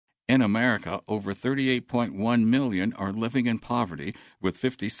In America, over 38.1 million are living in poverty, with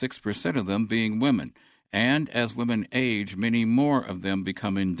 56% of them being women. And as women age, many more of them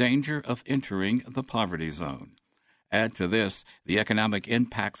become in danger of entering the poverty zone. Add to this the economic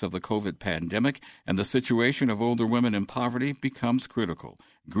impacts of the COVID pandemic, and the situation of older women in poverty becomes critical.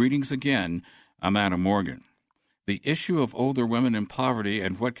 Greetings again. I'm Adam Morgan. The issue of older women in poverty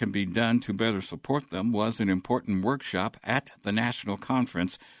and what can be done to better support them was an important workshop at the National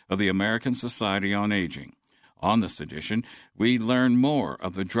Conference of the American Society on Aging. On this edition, we learn more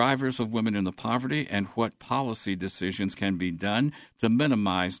of the drivers of women in the poverty and what policy decisions can be done to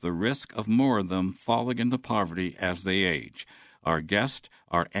minimize the risk of more of them falling into poverty as they age. Our guests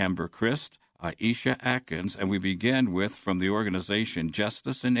are Amber Christ, Aisha Atkins, and we begin with, from the organization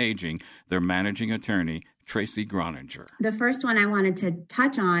Justice in Aging, their managing attorney, Tracy Groninger. The first one I wanted to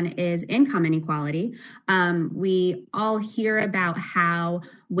touch on is income inequality. We all hear about how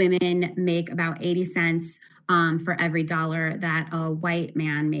women make about 80 cents for every dollar that a white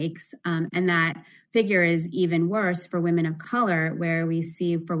man makes. And that figure is even worse for women of color, where we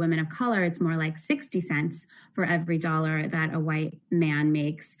see for women of color, it's more like 60 cents for every dollar that a white man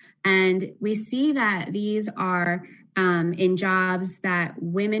makes. And we see that these are in jobs that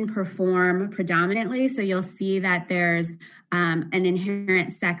women perform predominantly. So you'll see that there's an inherent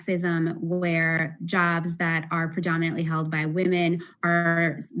sexism where jobs that are predominantly held by women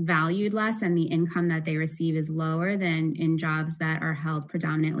are valued less and the income that they receive is lower than in jobs that are held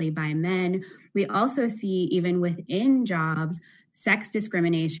predominantly by men. We also see, even within jobs, sex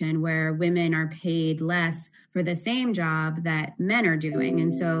discrimination where women are paid less for the same job that men are doing.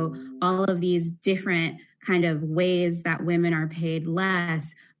 And so all of these different kind of ways that women are paid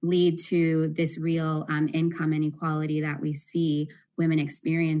less lead to this real income inequality that we see women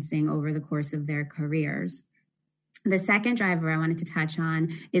experiencing over the course of their careers. The second driver I wanted to touch on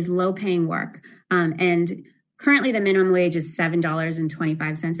is low-paying work. And currently, the minimum wage is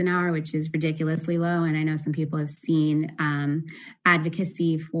 $7.25 an hour, which is ridiculously low. And I know some people have seen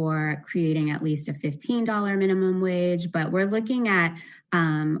advocacy for creating at least a $15 minimum wage. But we're looking at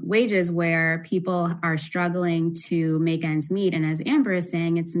wages where people are struggling to make ends meet. And as Amber is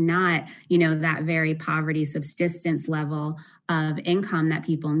saying, it's not, that very poverty subsistence level of income that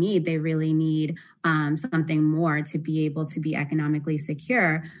people need. They really need something more to be able to be economically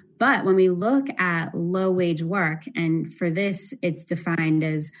secure. But when we look at low wage work, and for this, it's defined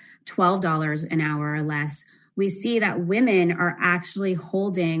as $12 an hour or less, we see that women are actually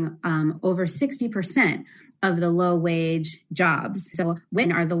holding over 60% of the low wage jobs. So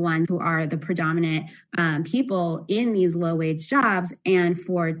women are the ones who are the predominant people in these low wage jobs. And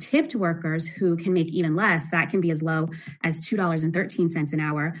for tipped workers who can make even less, that can be as low as $2.13 an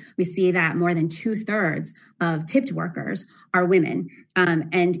hour. We see that more than 2/3 of tipped workers are women.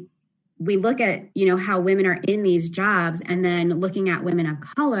 And we look at, how women are in these jobs, and then looking at women of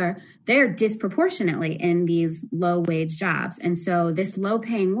color, they're disproportionately in these low wage jobs. And so this low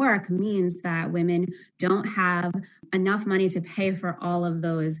paying work means that women don't have enough money to pay for all of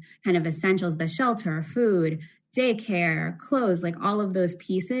those kind of essentials, the shelter, food, daycare, clothes, like all of those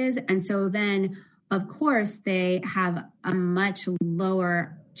pieces. And so then, of course, they have a much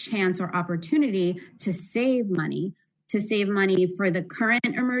lower chance or opportunity to save money for the current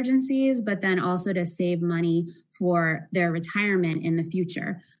emergencies, but then also to save money for their retirement in the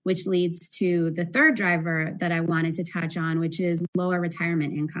future, which leads to the third driver that I wanted to touch on, which is lower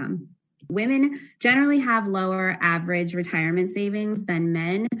retirement income. Women generally have lower average retirement savings than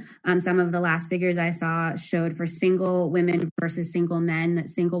men. Some of the last figures I saw showed for single women versus single men that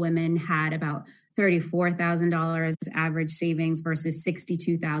single women had about $34,000 average savings versus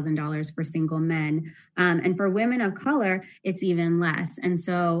 $62,000 for single men. And for women of color, it's even less. And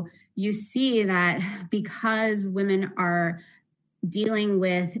so you see that because women are dealing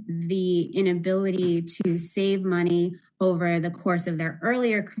with the inability to save money over the course of their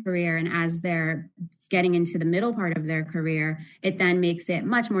earlier career, and as they're getting into the middle part of their career, it then makes it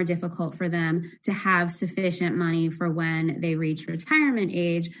much more difficult for them to have sufficient money for when they reach retirement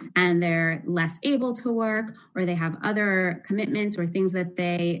age and they're less able to work, or they have other commitments or things that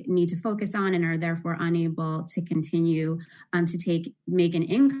they need to focus on and are therefore unable to continue to make an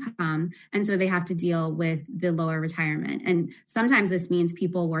income. And so they have to deal with the lower retirement. And sometimes this means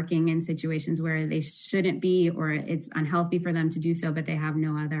people working in situations where they shouldn't be, or it's unhealthy for them to do so, but they have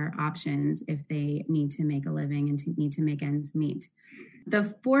no other options if they need to make a living and need to make ends meet. The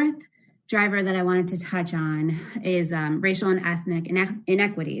fourth driver that I wanted to touch on is racial and ethnic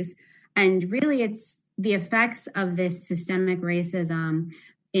inequities. And really, it's the effects of this systemic racism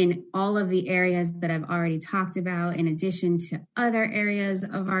in all of the areas that I've already talked about, in addition to other areas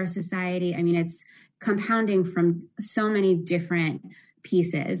of our society. I mean, it's compounding from so many different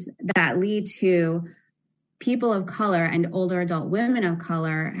pieces that lead to people of color and older adult women of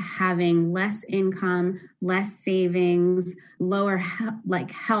color having less income, less savings, lower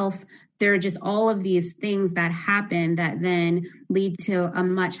health. There are just all of these things that happen that then lead to a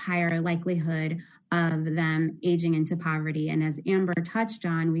much higher likelihood of them aging into poverty. And as Amber touched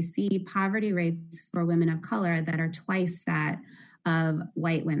on, we see poverty rates for women of color that are twice that of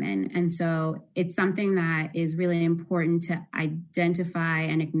white women. And so it's something that is really important to identify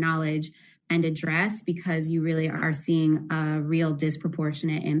and acknowledge and address, because you really are seeing a real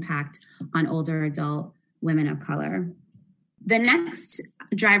disproportionate impact on older adult women of color. The next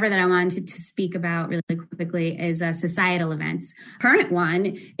driver that I wanted to speak about really quickly is societal events. Current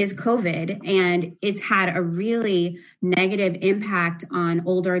one is COVID, and it's had a really negative impact on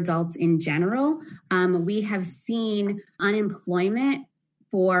older adults in general. We have seen unemployment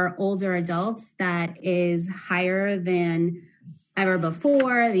for older adults that is higher than ever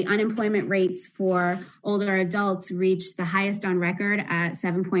before. The unemployment rates for older adults reached the highest on record at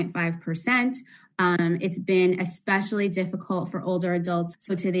 7.5%. It's been especially difficult for older adults.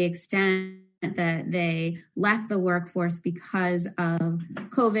 So to the extent that they left the workforce because of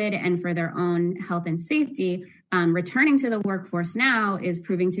COVID and for their own health and safety, returning to the workforce now is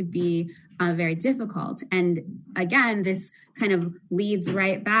proving to be very difficult. And again, this kind of leads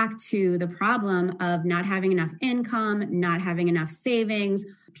right back to the problem of not having enough income, not having enough savings,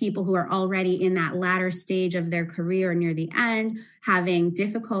 people who are already in that latter stage of their career near the end, having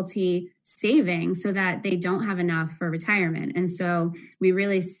difficulty saving so that they don't have enough for retirement. And so we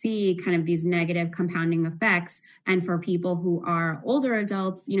really see kind of these negative compounding effects. And for people who are older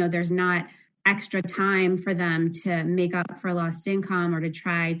adults, there's not extra time for them to make up for lost income or to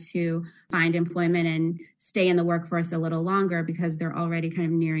try to find employment and stay in the workforce a little longer because they're already kind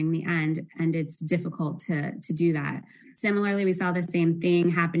of nearing the end, and it's difficult to do that. Similarly, we saw the same thing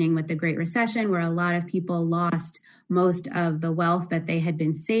happening with the Great Recession, where a lot of people lost most of the wealth that they had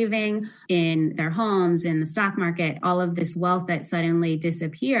been saving in their homes, in the stock market, all of this wealth that suddenly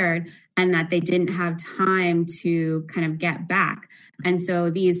disappeared and that they didn't have time to kind of get back. And so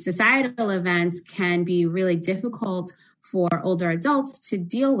these societal events can be really difficult for older adults to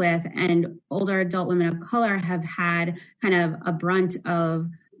deal with, and older adult women of color have had kind of the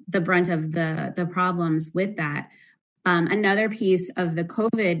brunt of the problems with that. Another piece of the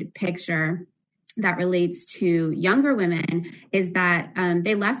COVID picture that relates to younger women is that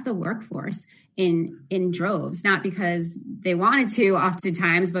they left the workforce in droves, not because they wanted to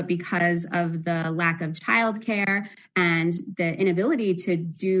oftentimes, but because of the lack of childcare and the inability to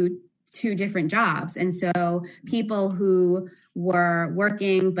do two different jobs. And so people who were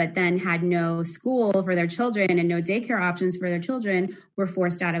working but then had no school for their children and no daycare options for their children were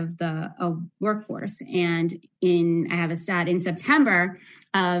forced out of the workforce. And I have a stat, in September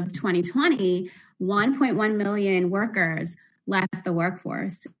of 2020, 1.1 million workers left the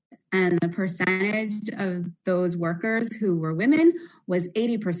workforce. And the percentage of those workers who were women was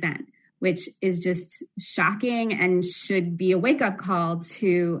 80%. Which is just shocking and should be a wake-up call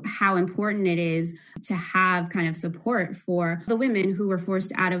to how important it is to have kind of support for the women who were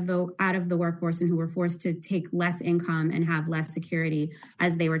forced out of the workforce and who were forced to take less income and have less security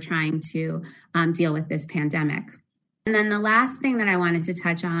as they were trying to deal with this pandemic. And then the last thing that I wanted to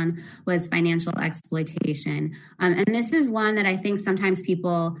touch on was financial exploitation. And this is one that I think sometimes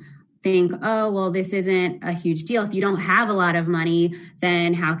people think, oh, well, this isn't a huge deal. If you don't have a lot of money,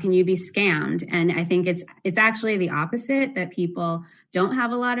 then how can you be scammed? And I think it's actually the opposite, that people don't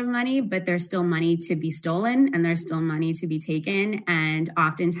have a lot of money, but there's still money to be stolen and there's still money to be taken. And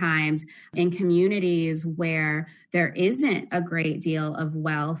oftentimes in communities where there isn't a great deal of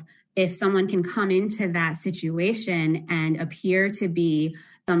wealth, if someone can come into that situation and appear to be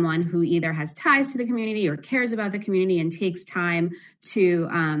someone who either has ties to the community or cares about the community and takes time to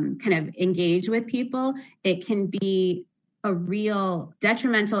kind of engage with people, it can be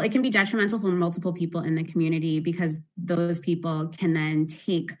it can be detrimental for multiple people in the community, because those people can then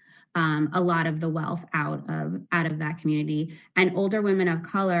take a lot of the wealth out of that community. And older women of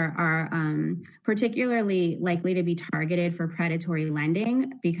color are particularly likely to be targeted for predatory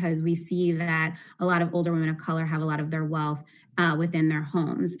lending, because we see that a lot of older women of color have a lot of their wealth within their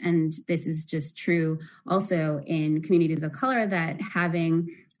homes. And this is just true also in communities of color, that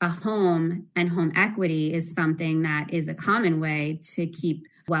having a home and home equity is something that is a common way to keep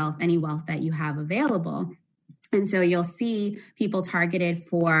any wealth that you have available. And so you'll see people targeted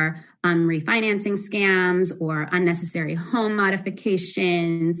for refinancing scams or unnecessary home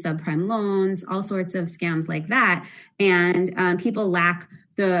modifications, subprime loans, all sorts of scams like that. And people lack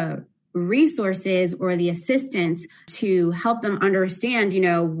the resources or the assistance to help them understand,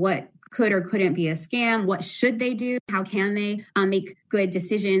 what could or couldn't be a scam, what should they do, how can they make good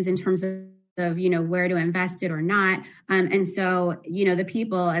decisions in terms of where to invest it or not. And so, the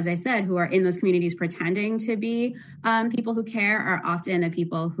people, as I said, who are in those communities pretending to be people who care are often the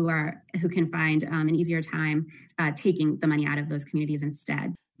people who can find an easier time taking the money out of those communities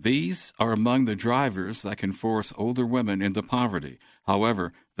instead. These are among the drivers that can force older women into poverty.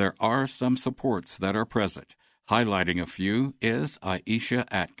 However, there are some supports that are present. Highlighting a few is Aisha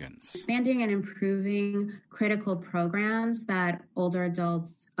Atkins. Expanding and improving critical programs that older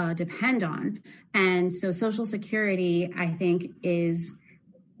adults depend on. And so Social Security, I think, is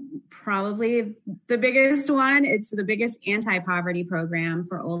probably the biggest one. It's the biggest anti-poverty program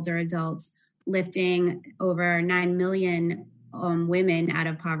for older adults, lifting over 9 million women out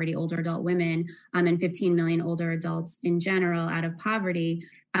of poverty, older adult women, and 15 million older adults in general out of poverty.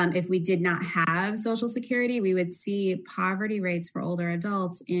 If we did not have Social Security, we would see poverty rates for older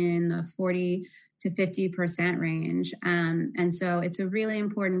adults in the 40 to 50% range. And so it's a really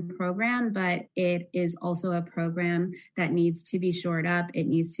important program, but it is also a program that needs to be shored up. It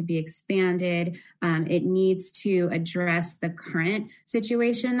needs to be expanded. It needs to address the current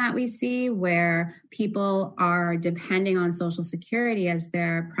situation that we see where people are depending on Social Security as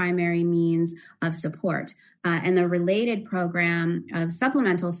their primary means of support. And the related program of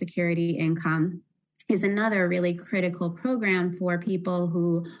supplemental security income is another really critical program for people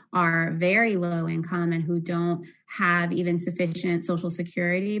who are very low income and who don't have even sufficient Social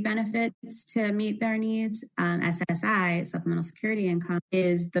Security benefits to meet their needs. SSI, Supplemental Security Income,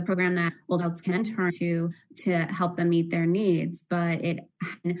 is the program that old adults can turn to help them meet their needs, but it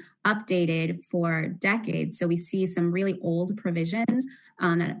has been updated for decades. So we see some really old provisions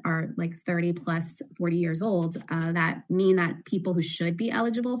that are like 30 plus 40 years old that mean that people who should be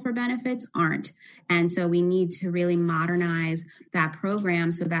eligible for benefits aren't. And so we need to really modernize that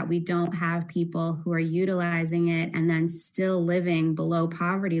program so that we don't have people who are utilizing it and then still living below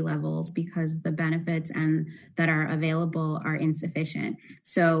poverty levels because the benefits and that are available are insufficient.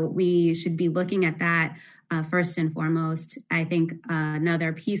 So we should be looking at that first and foremost. I think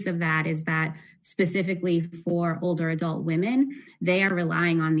another piece of that is that specifically for older adult women, they are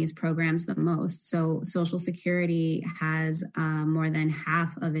relying on these programs the most. So Social Security has more than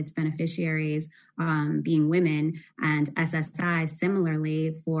half of its beneficiaries being women, and SSI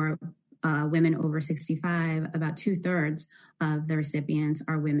similarly for women over 65, about 2/3 of the recipients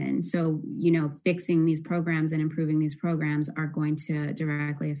are women. So, fixing these programs and improving these programs are going to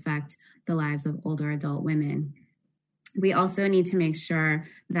directly affect the lives of older adult women. We also need to make sure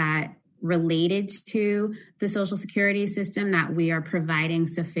that related to the Social Security system that we are providing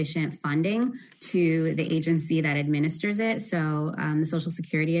sufficient funding to the agency that administers it. So the Social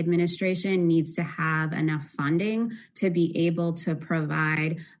Security Administration needs to have enough funding to be able to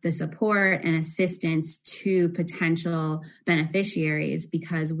provide the support and assistance to potential beneficiaries,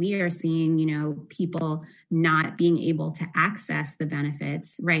 because we are seeing, people not being able to access the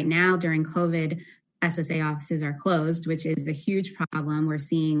benefits. Right now during COVID, SSA offices are closed, which is a huge problem. We're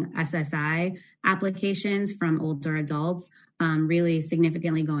seeing SSI applications from older adults really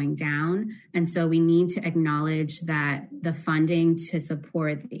significantly going down. And so we need to acknowledge that the funding to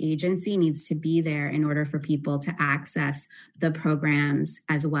support the agency needs to be there in order for people to access the programs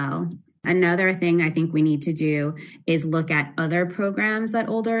as well. Another thing I think we need to do is look at other programs that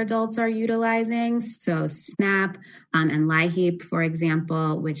older adults are utilizing. So SNAP and LIHEAP, for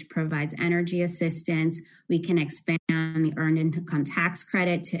example, which provides energy assistance. We can expand the earned income tax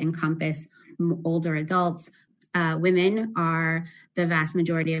credit to encompass older adults. Women are the vast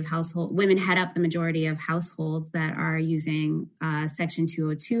majority of women head up the majority of households that are using Section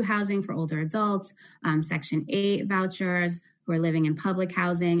 202 housing for older adults, Section 8 vouchers, who are living in public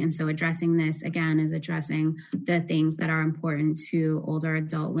housing. And so addressing this, again, is addressing the things that are important to older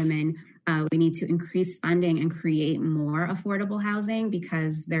adult women. We need to increase funding and create more affordable housing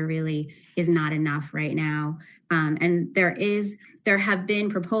because there really is not enough right now. And there have been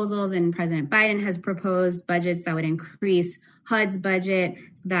proposals, and President Biden has proposed budgets that would increase HUD's budget,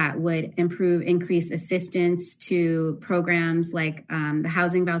 that would increase assistance to programs like the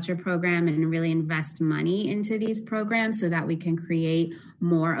housing voucher program, and really invest money into these programs so that we can create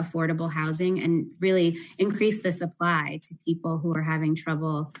more affordable housing and really increase the supply to people who are having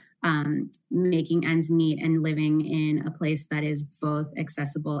trouble making ends meet and living in a place that is both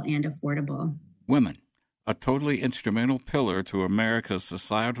accessible and affordable. Women, a totally instrumental pillar to America's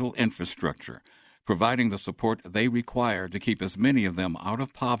societal infrastructure. Providing the support they require to keep as many of them out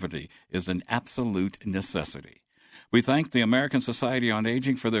of poverty is an absolute necessity. We thank the American Society on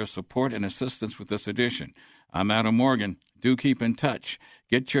Aging for their support and assistance with this edition. I'm Adam Morgan. Do keep in touch.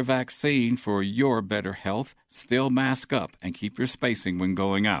 Get your vaccine for your better health. Still mask up and keep your spacing when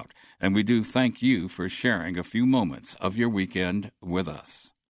going out. And we do thank you for sharing a few moments of your weekend with us.